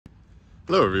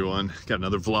Hello everyone, got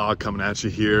another vlog coming at you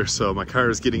here. So my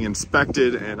car is getting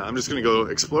inspected and I'm just gonna go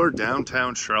explore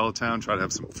downtown Charlottetown, try to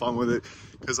have some fun with it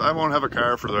because I won't have a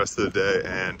car for the rest of the day.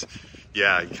 And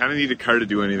yeah, you kind of need a car to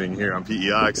do anything here on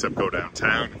PEI except go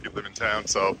downtown if you live in town.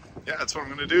 So yeah, that's what I'm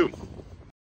gonna do.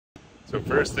 So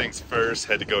first things first,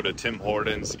 had to go to Tim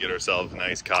Hortons to get ourselves a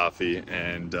nice coffee.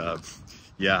 And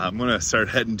yeah, I'm gonna start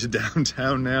heading to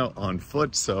downtown now on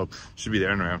foot. So should be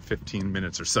there in around 15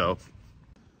 minutes or so.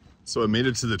 So I made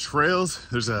it to the trails.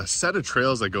 There's a set of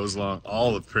trails that goes along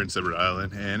all of Prince Edward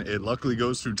Island, and it luckily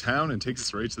goes through town and takes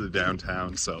us right to the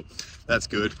downtown, so that's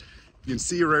good. You can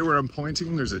see right where I'm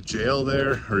pointing, there's a jail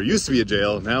there, or it used to be a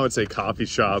jail, now it's a coffee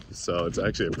shop, so it's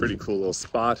actually a pretty cool little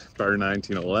spot, bar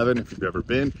 1911 if you've ever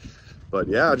been. But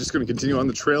yeah, just gonna continue on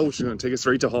the trail, which is gonna take us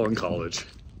right to Holland College.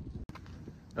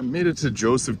 I made it to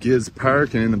Joseph Gibbs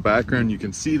Park, and in the background you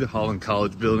can see the Holland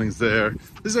College buildings there.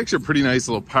 This is actually a pretty nice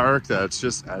little park that's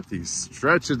just at the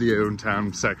stretch of the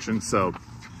downtown section. So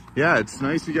yeah, it's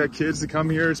nice we got kids to come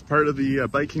here. It's part of the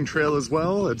biking trail as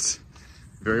well. It's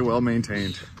very well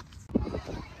maintained.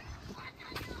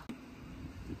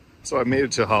 So I made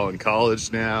it to Holland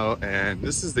College now, and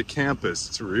this is the campus.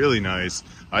 It's really nice.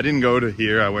 I didn't go to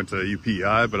here, I went to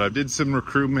UPEI, but I did some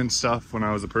recruitment stuff when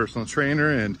I was a personal trainer,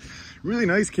 and really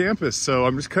nice campus. So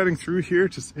I'm just cutting through here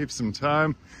to save some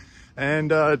time,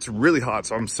 and it's really hot,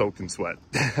 so I'm soaked in sweat.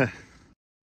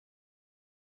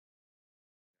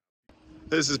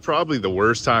 This is probably the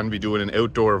worst time to be doing an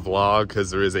outdoor vlog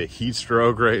because there is a heat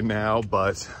stroke right now,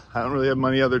 but I don't really have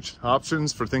many other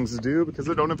options for things to do because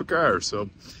I don't have a car, so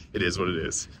it is what it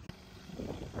is.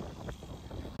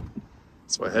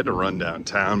 So I had to run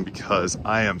downtown because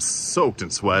I am soaked in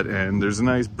sweat, and there's a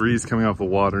nice breeze coming off the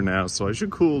water now, so I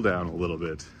should cool down a little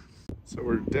bit. So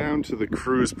we're down to the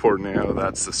cruise port now.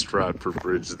 That's the Stratford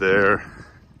Bridge there.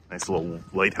 Nice little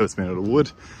lighthouse made out of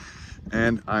wood,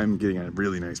 and I'm getting a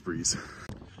really nice breeze.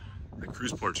 The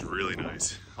cruise port's really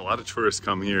nice. A lot of tourists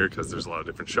come here because there's a lot of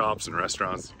different shops and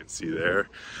restaurants you can see there.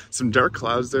 Some dark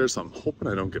clouds there, so I'm hoping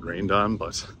I don't get rained on,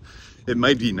 but it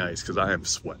might be nice because I am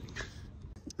sweating.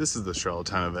 This is the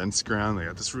Charlottetown events ground. They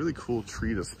got this really cool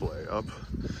tree display up.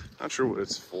 Not sure what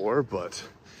it's for, but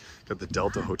got the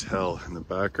Delta Hotel in the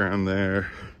background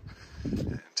there.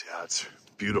 And yeah, it's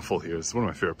beautiful here. It's one of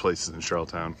my favorite places in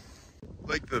Charlottetown.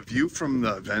 Like the view from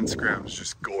the events ground is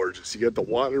just gorgeous. You got the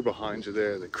water behind you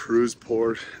there, the cruise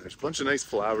port. There's a bunch of nice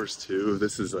flowers too.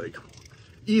 This is like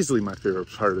easily my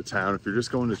favorite part of the town. If you're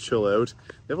just going to chill out,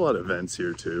 they have a lot of events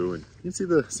here too. And you can see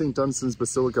the St. Dunstan's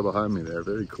Basilica behind me there.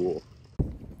 Very cool.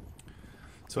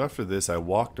 So after this, I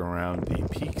walked around the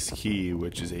Peaks Quay,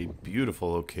 which is a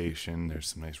beautiful location. There's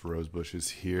some nice rose bushes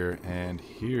here, and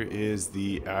here is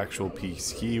the actual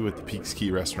Peaks Quay with the Peaks Quay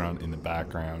restaurant in the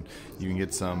background. You can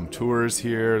get some tours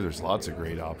here. There's lots of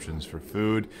great options for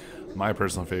food. My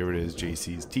personal favorite is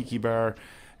JC's Tiki Bar.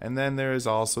 And then there is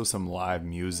also some live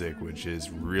music, which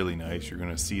is really nice. You're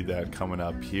gonna see that coming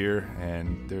up here.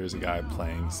 And there's a guy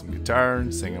playing some guitar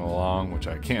and singing along, which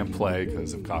I can't play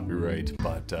because of copyright.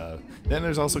 But then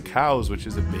there's also Cows, which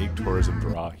is a big tourism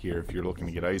draw here if you're looking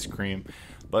to get ice cream.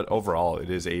 But overall,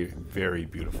 it is a very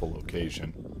beautiful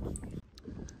location.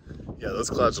 Yeah,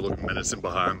 those clouds are looking menacing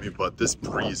behind me, but this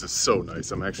breeze is so nice.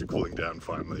 I'm actually cooling down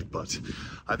finally, but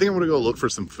I think I'm gonna go look for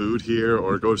some food here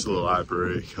or go to the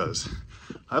library because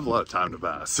I have a lot of time to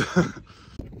pass.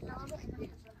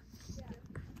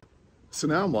 So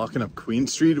now I'm walking up Queen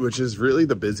Street, which is really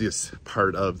the busiest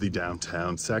part of the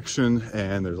downtown section,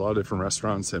 and there's a lot of different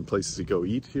restaurants and places to go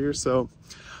eat here, so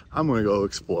I'm gonna go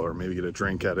explore, maybe get a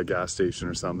drink at a gas station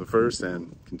or something first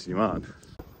and continue on.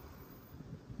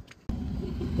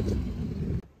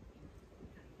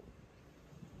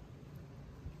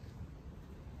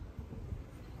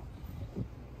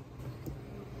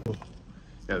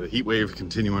 Yeah, the heat wave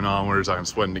continuing onwards. I'm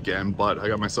sweating again, but I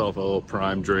got myself a little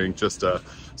prime drink just to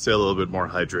stay a little bit more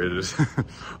hydrated.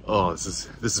 Oh, this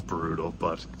is brutal,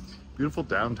 but beautiful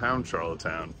downtown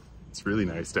Charlottetown. It's really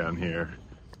nice down here.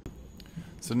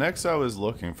 So next I was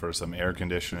looking for some air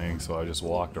conditioning, so I just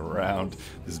walked around.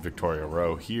 This is Victoria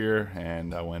Row here,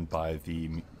 and I went by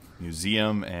the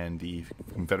museum and the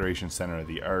Confederation Center of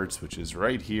the Arts, which is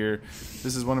right here.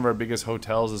 This is one of our biggest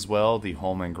hotels as well, the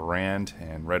Holman Grand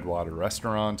and Redwater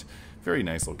Restaurant. Very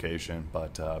nice location,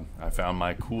 but I found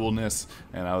my coolness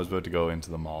and I was about to go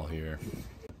into the mall here.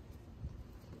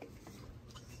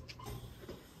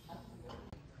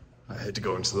 I had to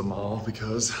go into the mall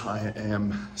because I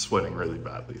am sweating really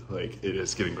badly. Like, it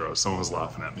is getting gross. Someone was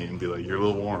laughing at me and be like, "You're a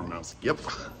little warm." And I was like, "Yep,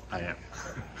 I am."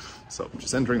 So I'm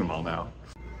just entering the mall now.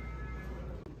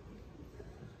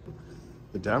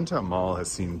 The downtown mall has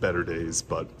seen better days,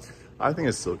 but I think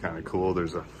it's still kind of cool.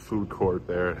 There's a food court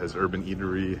there. It has urban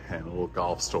eatery and a little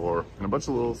golf store and a bunch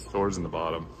of little stores in the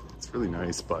bottom. It's really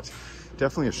nice, but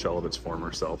definitely a shell of its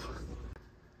former self.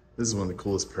 This is one of the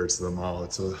coolest parts of the mall.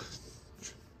 It's a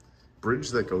bridge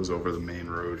that goes over the main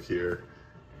road here.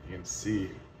 You can see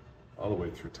all the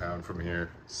way through town from here.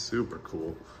 Super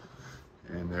cool.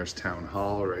 And there's Town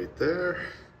Hall right there.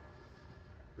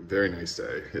 Very nice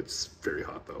day. It's very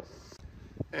hot though.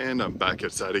 And I'm back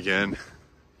outside again.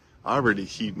 Already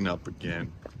heating up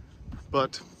again.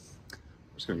 But I'm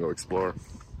just gonna go explore.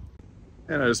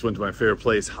 And I just went to my favorite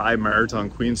place, High Mart on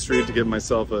Queen Street, to get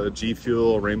myself a G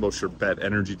Fuel Rainbow Sherbet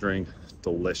energy drink.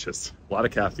 Delicious. A lot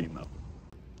of caffeine though.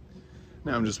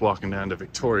 Now I'm just walking down to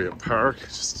Victoria Park,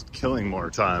 just killing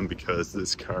more time because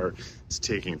this car is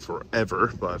taking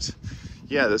forever. But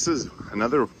yeah, this is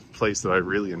another place that I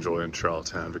really enjoy in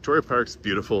Charlottetown. Victoria Park's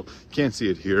beautiful. Can't see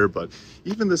it here, but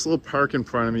even this little park in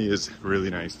front of me is really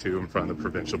nice too, in front of the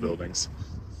provincial buildings.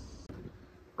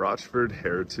 Rochford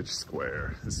Heritage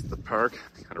Square. This is the park.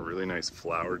 Got a really nice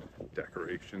flower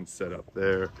decoration set up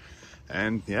there.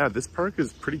 And yeah, this park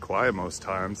is pretty quiet most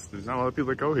times. There's not a lot of people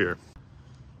that go here.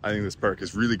 I think this park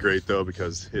is really great though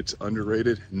because it's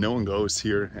underrated. No one goes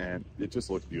here and it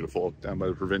just looks beautiful down by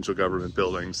the provincial government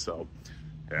buildings. So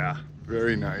yeah,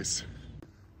 very nice.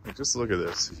 Like, just look at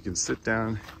this. You can sit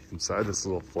down inside this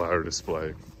little flower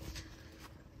display.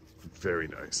 Very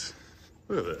nice.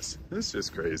 Look at this. This is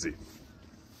just crazy.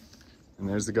 And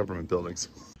there's the government buildings.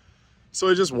 So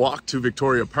I just walked to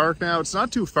Victoria Park now. It's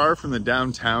not too far from the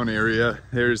downtown area.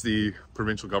 There's the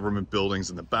provincial government buildings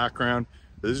in the background.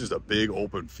 This is just a big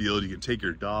open field. You can take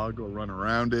your dog, go run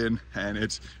around in, and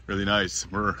it's really nice.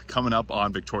 We're coming up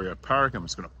on Victoria Park. I'm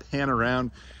just gonna pan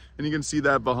around, and you can see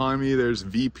that behind me. There's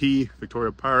VP,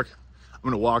 Victoria Park. I'm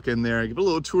gonna walk in there, give a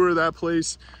little tour of that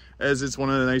place, as it's one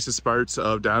of the nicest parts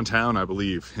of downtown, I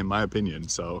believe, in my opinion.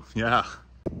 So yeah.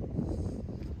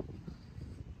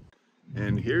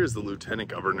 And here's the Lieutenant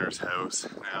Governor's house.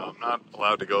 Now, I'm not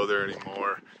allowed to go there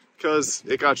anymore because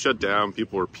it got shut down.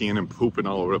 People were peeing and pooping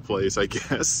all over the place, I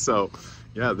guess. So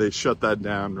yeah, they shut that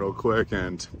down real quick,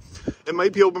 and it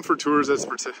might be open for tours at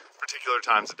particular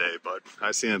times of day, but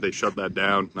I've seen that they shut that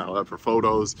down. Not allowed for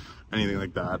photos, anything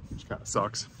like that, which kind of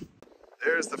sucks.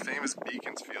 There's the famous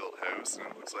Beaconsfield house, and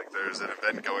it looks like there's an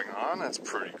event going on. That's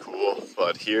pretty cool.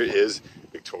 But here is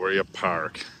Victoria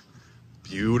Park.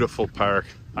 Beautiful park.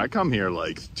 I come here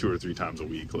like 2 or 3 times a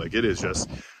week. Like, it is just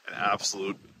an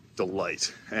absolute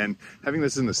delight. And having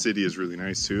this in the city is really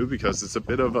nice too, because it's a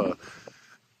bit of a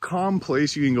calm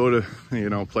place. You can go to, you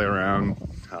know, play around,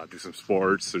 do some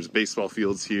sports. There's baseball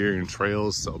fields here and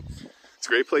trails, so it's a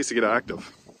great place to get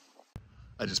active.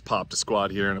 I just popped a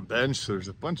squat here on a bench. There's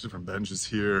a bunch of different benches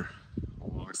here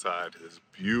alongside this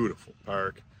beautiful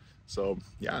park. So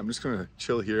yeah, I'm just gonna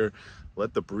chill here,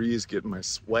 let the breeze get my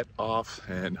sweat off,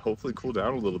 and hopefully cool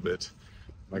down a little bit.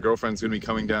 My girlfriend's gonna be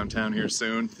coming downtown here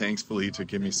soon, thankfully, to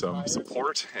give me some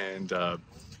support. And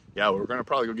yeah, we're gonna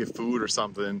probably go get food or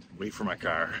something, wait for my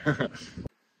car.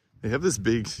 They have this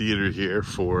big theater here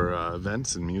for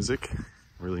events and music.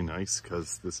 Really nice,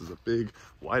 because this is a big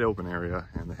wide open area,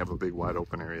 and they have a big wide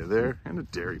open area there and a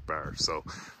dairy bar. So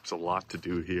there's a lot to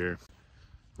do here.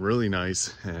 Really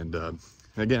nice. And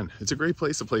again, it's a great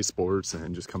place to play sports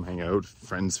and just come hang out,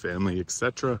 friends, family,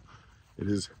 etc. It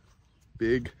is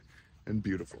big and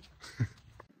beautiful.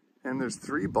 And there's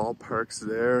 3 ballparks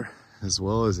there, as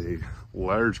well as a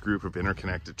large group of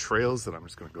interconnected trails that I'm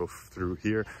just going to go through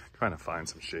here, trying to find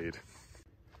some shade.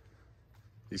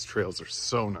 These trails are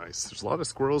so nice. There's a lot of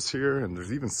squirrels here, and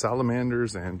there's even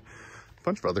salamanders and a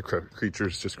bunch of other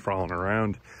creatures just crawling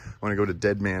around. I want to go to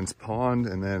Dead Man's Pond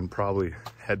and then probably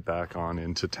head back on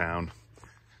into town.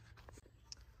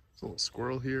 There's a little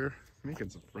squirrel here, making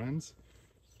some friends.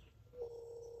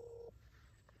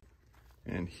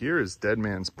 And here is Dead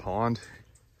Man's Pond.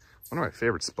 One of my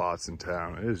favorite spots in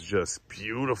town. It is just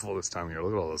beautiful this time of year.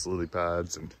 Look at all those lily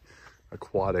pads and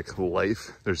aquatic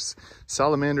life. There's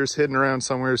salamanders hidden around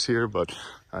somewheres here, but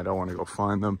I don't want to go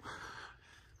find them.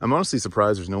 I'm honestly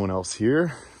surprised there's no one else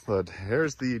here, but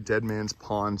here's the Dead Man's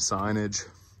Pond signage,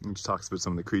 which talks about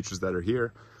some of the creatures that are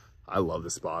here. I love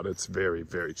this spot. It's very,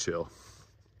 very chill.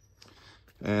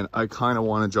 And I kind of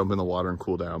want to jump in the water and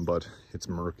cool down, but it's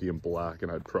murky and black,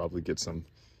 and I'd probably get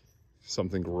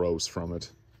something gross from it.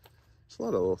 There's a lot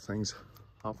of little things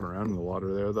hopping around in the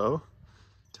water there, though.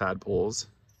 Tadpoles.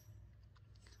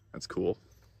 That's cool.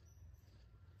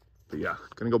 But yeah,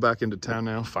 gonna go back into town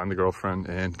now, find the girlfriend,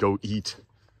 and go eat.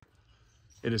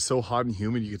 It is so hot and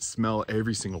humid, you can smell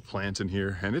every single plant in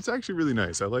here, and it's actually really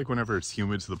nice. I like whenever it's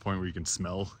humid to the point where you can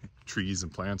smell trees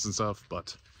and plants and stuff,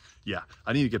 but yeah,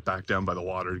 I need to get back down by the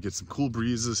water to get some cool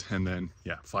breezes and then,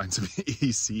 yeah, find some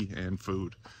AC and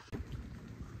food.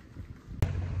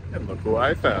 And look who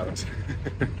I found.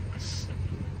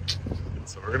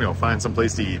 So we're gonna go find some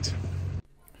place to eat.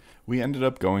 We ended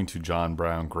up going to John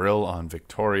Brown Grill on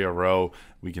Victoria Row.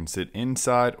 We can sit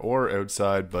inside or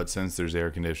outside, but since there's air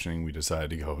conditioning, we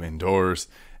decided to go indoors,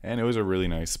 and it was a really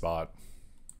nice spot.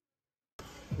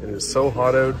 It is so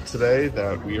hot out today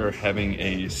that we are having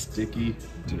a sticky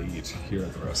date here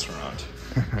at the restaurant.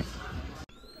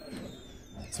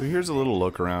 So here's a little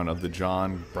look around of the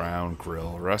John Brown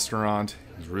Grill restaurant.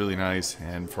 It's really nice,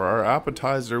 and for our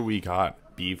appetizer we got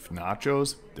beef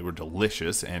nachos. They were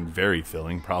delicious and very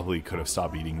filling. Probably could have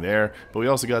stopped eating there. But we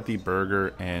also got the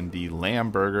burger and the lamb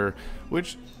burger,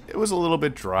 which it was a little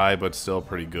bit dry but still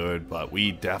pretty good. But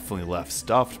we definitely left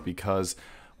stuffed because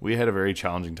we had a very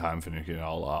challenging time finishing it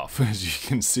all off. As you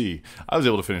can see, I was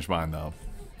able to finish mine though.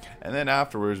 And then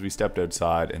afterwards we stepped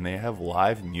outside and they have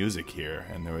live music here,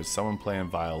 and there was someone playing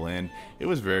violin. It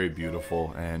was very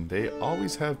beautiful, and they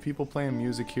always have people playing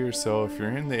music here, so if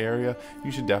you're in the area you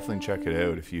should definitely check it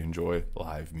out if you enjoy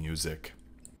live music.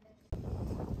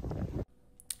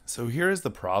 So here is the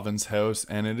Province House,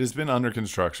 and it has been under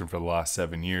construction for the last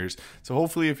 7 years, so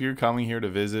hopefully if you're coming here to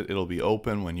visit, it'll be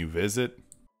open when you visit.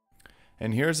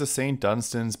 And here's the St.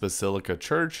 Dunstan's Basilica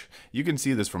Church. You can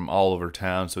see this from all over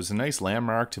town, so it's a nice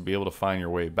landmark to be able to find your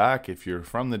way back if you're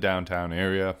from the downtown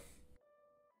area.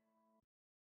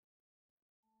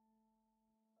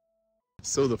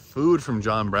 So the food from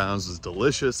John Brown's was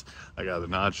delicious. I got the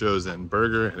nachos and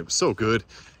burger, and it was so good.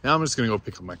 Now I'm just gonna go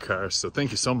pick up my car. So thank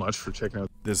you so much for checking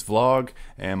out this vlog.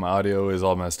 And my audio is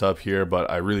all messed up here, but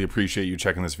I really appreciate you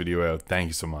checking this video out. Thank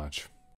you so much.